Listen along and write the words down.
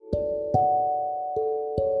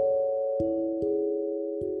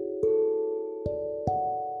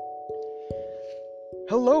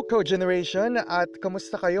Hello, co-generation, at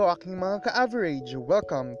kamusta kayo aking mga ka-average?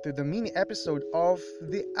 Welcome to the mini episode of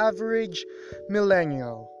The Average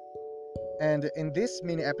Millennial. And in this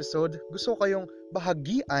mini episode, gusto ko kayong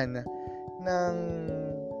bahagian ng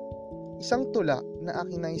isang tula na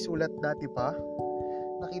aking naisulat dati pa.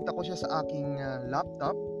 Nakita ko siya sa aking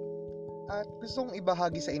laptop at gusto kong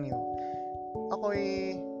ibahagi sa inyo.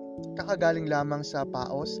 Ako'y kakagaling lamang sa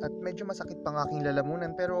paos at medyo masakit pang aking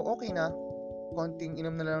lalamunan, pero okay na. Konting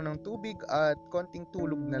inom na lang ng tubig at konting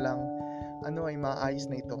tulog na lang, ay maayos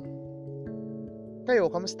na ito. Kayo,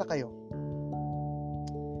 kamusta kayo?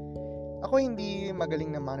 Ako hindi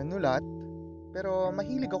magaling na manunulat, pero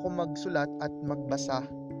mahilig ako magsulat at magbasa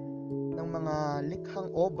ng mga likhang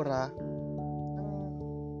obra,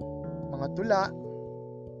 ng mga tula,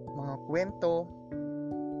 mga kwento.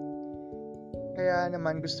 Kaya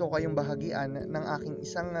naman gusto ko kayong bahagian ng aking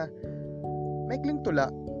isang maikling tula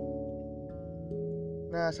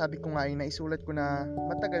na sabi ko nga ay naisulat ko na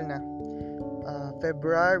matagal na,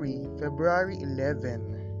 February 11.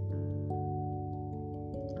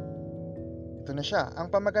 Ito na siya.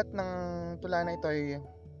 Ang pamagat ng tula na ito ay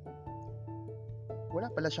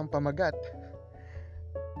wala pala siyang pamagat,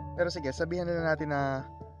 pero sige, sabihan na natin na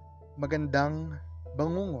magandang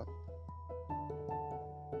bangungot.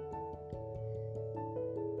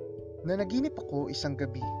 Nanaginip ako isang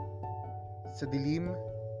gabi. Sa dilim,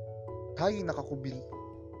 tayo'y nakakubli.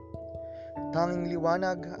 Tanging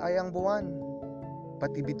liwanag ay ang buwan,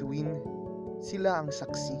 pati bituin, sila ang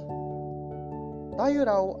saksi. Tayo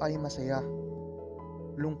raw ay masaya,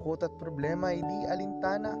 lungkot at problema ay di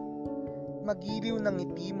alintana. Magiliw ng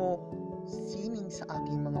ngiti mo, sining sa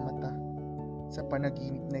aking mga mata. Sa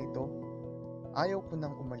panaginip na ito, ayaw ko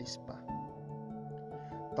nang umalis pa.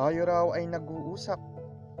 Tayo raw ay nag-uusap,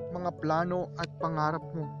 mga plano at pangarap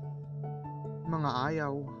mo, mga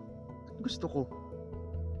ayaw at gusto ko.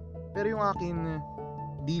 Pero yung akin,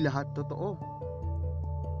 di lahat totoo.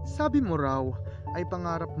 Sabi mo raw ay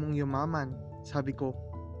pangarap mong yumaman. Sabi ko,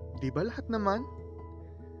 di ba lahat naman?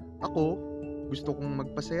 Ako, gusto kong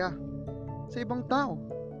magpasaya sa ibang tao,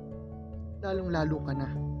 lalong lalo ka na.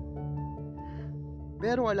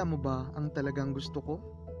 Pero alam mo ba ang talagang gusto ko?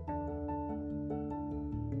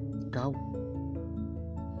 Ikaw.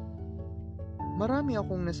 Marami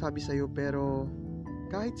akong nasabi sa'yo, pero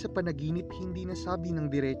kahit sa panaginip hindi nasabi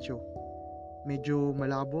ng diretsyo. Medyo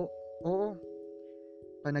malabo, oo.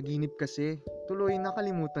 Panaginip kasi, tuloy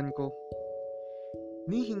nakalimutan ko.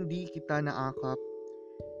 Ni hindi kita naakap,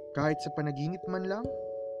 kahit sa panaginip man lang.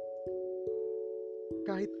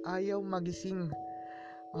 Kahit ayaw magising,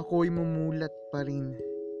 ako'y mumulat pa rin.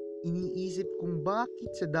 Iniisip kung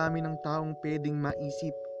bakit sa dami ng taong pwedeng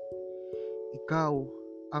maisip, ikaw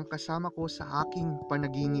ang kasama ko sa aking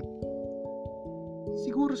panaginip.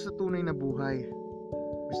 Siguro sa tunay na buhay,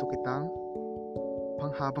 gusto kitang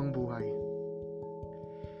panghabang buhay.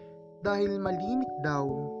 Dahil malimit daw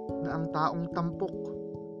na ang taong tampok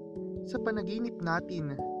sa panaginip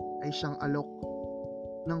natin ay siyang alok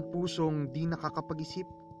ng pusong di nakakapag-isip,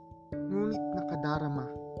 ngunit nakadarama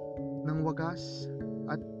ng wagas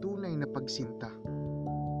at tunay na pagsinta.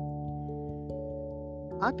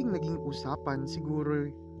 Ating naging usapan siguro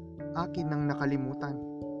akin nang nakalimutan.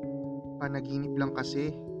 Panaginip lang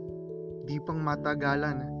kasi, di pang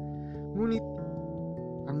matagalan. Ngunit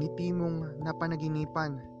ang ngiti mong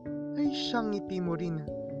napanaginipan ay siyang ngiti mo rin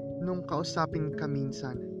nung kausapin ka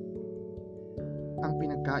minsan. Ang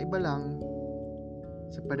pinagkaiba lang,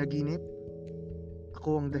 sa panaginip,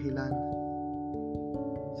 ako ang dahilan.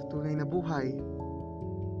 Sa tunay na buhay,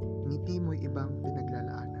 ngiti mo'y ibang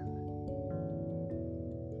pinaglalaanan.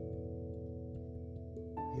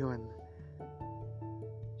 Yun.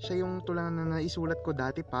 Siya yung tula na naisulat ko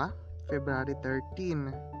dati pa, February 11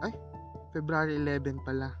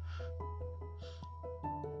 pala.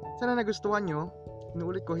 Sana nagustuhan nyo.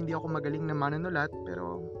 Inuulit ko, hindi ako magaling na manunulat,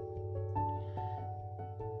 pero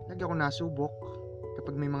lagi ako nasubok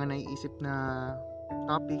kapag may mga naiisip na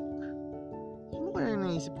topic. Ano kaya yung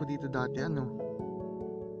naisip ko dito dati?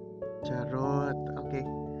 Charot. Okay.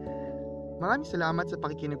 Maraming salamat sa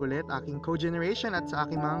pakikinig ulit, aking co-generation at sa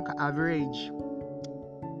aking mga ka-average.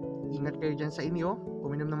 Ingat kayo dyan sa inyo.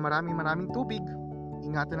 Uminom ng maraming tubig.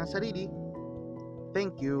 Ingatan ang sarili.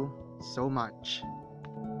 Thank you so much.